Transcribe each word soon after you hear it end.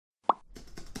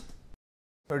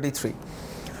33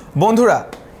 বন্ধুরা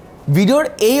ভিডিওর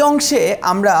এই অংশে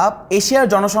আমরা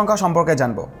এশিয়ার জনসংখ্যা সম্পর্কে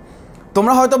জানব।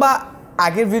 তোমরা হয়তোবা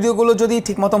আগের ভিডিওগুলো যদি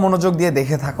ঠিকমতো মনোযোগ দিয়ে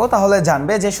দেখে থাকো তাহলে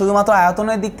জানবে যে শুধুমাত্র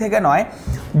আয়তনের দিক থেকে নয়,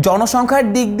 জনসংখ্যার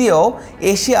দিক দিয়েও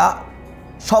এশিয়া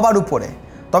সবার উপরে।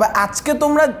 তবে আজকে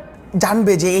তোমরা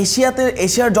জানবে যে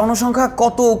এশিয়ার জনসংখ্যা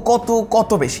কত কত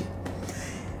কত বেশি।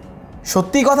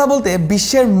 সত্যি কথা বলতে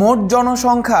বিশ্বের মোট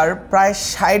জনসংখ্যার প্রায়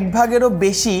 60%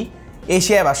 বেশি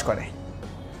এশিয়ায় বাস করে।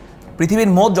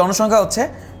 পৃথিবীর মোট জনসংখ্যা হচ্ছে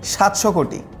 700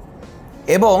 কোটি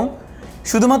এবং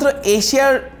শুধুমাত্র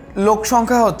এশিয়ার লোক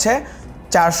সংখ্যা হচ্ছে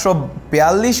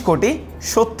 442 কোটি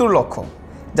 70 লক্ষ,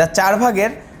 যা 4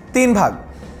 ভাগের 3 ভাগ,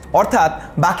 অর্থাৎ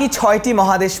বাকি 6টি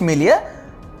মহাদেশ মিলিয়ে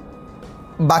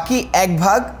বাকি 1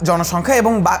 ভাগ জনসংখ্যা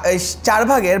এবং 4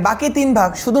 ভাগের বাকি 3 ভাগ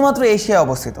শুধুমাত্র এশিয়ায়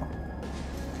অবস্থিত।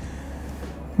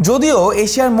 যদিও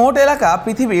এশিয়ার মোট এলাকা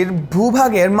পৃথিবীর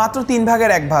ভূভাগের মাত্র 3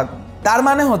 ভাগের 1 ভাগ, তার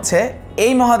মানে হচ্ছে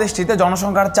এই মহাদেশটিতে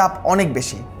জনসংখ্যার চাপ অনেক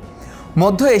বেশি।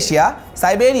 মধ্য এশিয়া,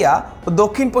 সাইবেরিয়া ও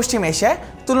দক্ষিণ পশ্চিম এশিয়ায়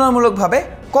তুলনামূলকভাবে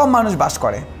কম মানুষ বাস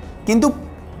করে। কিন্তু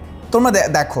তোমরা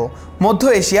দেখো, মধ্য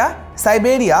এশিয়া,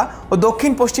 সাইবেরিয়া ও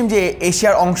দক্ষিণ পশ্চিম যে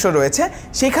এশিয়ার অংশ রয়েছে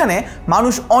সেখানে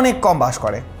মানুষ অনেক কম বাস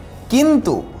করে।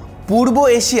 কিন্তু পূর্ব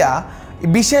এশিয়া,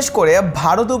 বিশেষ করে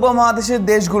ভারত উপমহাদেশের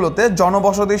দেশগুলোতে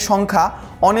জনবসতির সংখ্যা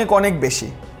অনেক অনেক বেশি।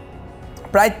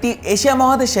 প্রায় এশিয়া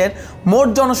মহাদেশের মোট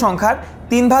জনসংখ্যার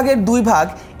 3 ভাগের 2 ভাগ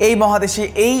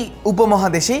এই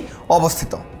উপমহাদেশেই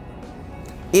অবস্থিত।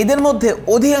 এদের মধ্যে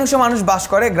অধিকাংশ মানুষ বাস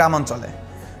করে গ্রামাঞ্চলে।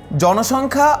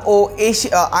 জনসংখ্যা ও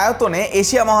আয়তনে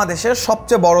এশিয়া মহাদেশের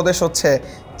সবচেয়ে বড় দেশ হচ্ছে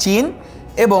চীন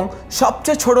এবং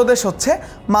সবচেয়ে ছোট দেশ হচ্ছে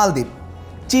মালদ্বীপ।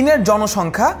 চীনের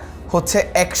জনসংখ্যা হচ্ছে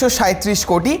 137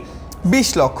 কোটি 20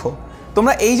 লক্ষ।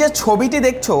 তোমরা এই যে ছবিটি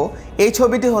দেখছো, এই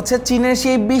ছবিটি হচ্ছে চীনের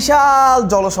সেই বিশাল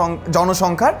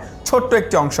জনসংখ্যার ছোট্ট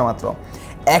একটি অংশ মাত্র,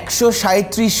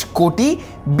 137 কোটি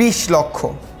 20 লক্ষ।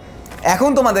 এখন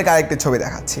তোমাদেরকে আরেকটি ছবি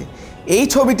দেখাচ্ছি। এই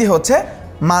ছবিটি হচ্ছে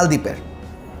মালদ্বীপের।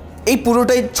 এই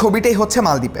ছবিটাই হচ্ছে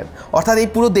মালদ্বীপের, অর্থাৎ এই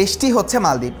পুরো দেশটি হচ্ছে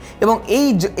মালদ্বীপ এবং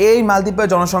এই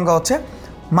মালদ্বীপের জনসংখ্যা হচ্ছে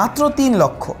মাত্র 3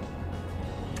 লক্ষ।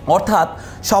 অর্থাৎ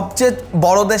সবচেয়ে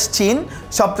বড় দেশ চীন,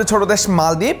 সবচেয়ে ছোট দেশ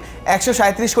মালদ্বীপ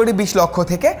 137 কোটি 20 লক্ষ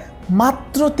থেকে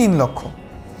মাত্র 3 লক্ষ।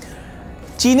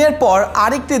 চীনের পর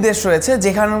আরেকটি দেশ রয়েছে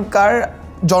যেখানকার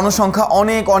জনসংখ্যা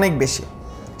অনেক অনেক বেশি।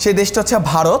 সেই দেশটা হচ্ছে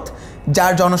ভারত,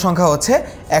 যার জনসংখ্যা হচ্ছে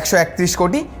 131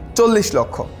 কোটি 40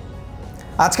 লক্ষ।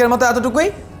 আজকের মতো এতটুকুই।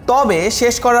 তবে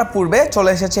শেষ করার পূর্বে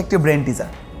চলে এসেছে একটি ব্রেন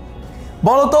টিজার।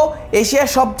 বলো তো এশিয়ার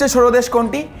সবচেয়ে ছোট দেশ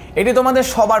কোনটি? এটি তোমাদের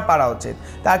সবার পারা উচিত,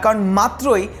 তার কারণ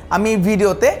মাত্রই আমি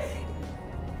ভিডিওতে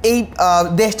এই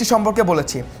দেশটি সম্পর্কে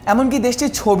বলেছি, এমনকি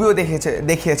দেশটির ছবিও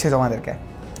দেখিয়েছে তোমাদেরকে।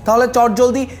 তাহলে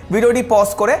চটজলদি ভিডিওটি পজ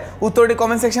করে উত্তরটি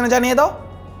কমেন্ট সেকশনে জানিয়ে দাও।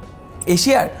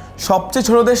 এশিয়ার সবচেয়ে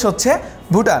ছোট দেশ হচ্ছে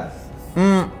ভুটান।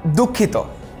 দুঃখিত,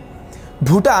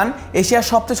 ভুটান এশিয়ার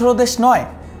সবচেয়ে ছোট দেশ নয়,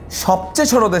 সবচেয়ে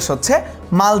ছোট দেশ হচ্ছে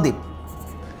মালদ্বীপ,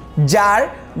 যার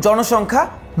জনসংখ্যা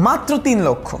মাত্র 3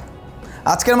 লক্ষ।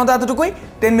 আজকের মতো এতটুকুই।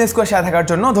 10 মিনিটস করে সাথে থাকার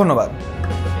জন্য ধন্যবাদ।